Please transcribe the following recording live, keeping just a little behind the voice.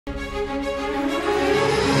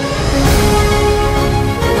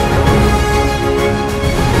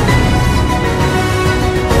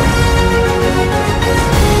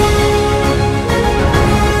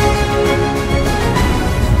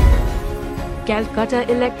Calcutta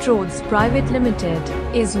Electrodes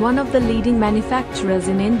Pvt is one of the leading manufacturers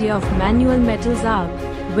in India of manual metals arc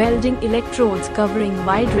welding electrodes covering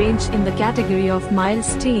wide range in the category of mild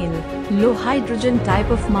steel, low hydrogen type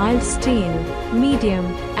of mild steel, medium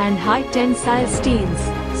and high tensile steels,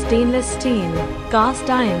 stainless steel, cast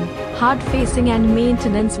iron, hard facing and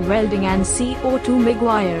maintenance welding and CO2 MIG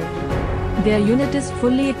wire. Their unit is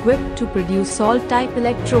fully equipped to produce salt type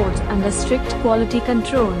electrodes under strict quality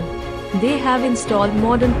control. They have installed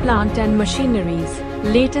modern plant and machineries,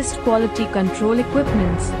 latest quality control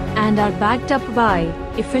equipments, and are backed up by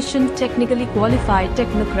efficient technically qualified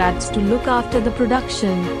technocrats to look after the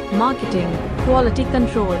production, marketing, quality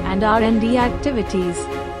control and R&D activities.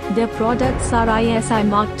 Their products are ISI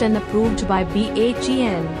marked and approved by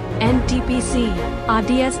BHEL, NTPC,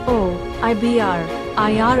 RDSO, IBR,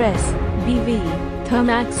 IRS, BV,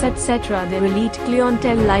 Thermax etc. Their elite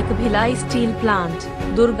clientele like Bhilai Steel Plant,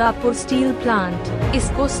 Durgapur Steel Plant,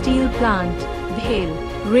 ISCO Steel Plant, BHEL,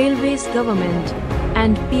 Railways Government,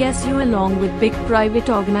 and PSU along with big private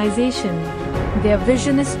organization. Their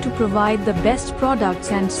vision is to provide the best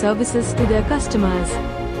products and services to their customers.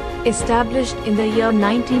 Established in the year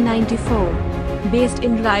 1994, based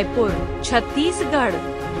in Raipur,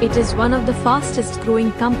 Chhattisgarh, it is one of the fastest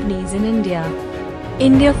growing companies in India.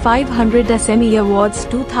 India 500 SME Awards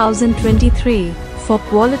 2023 for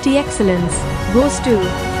quality excellence goes to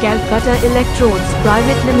Calcutta Electrodes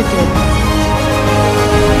Pvt Limited.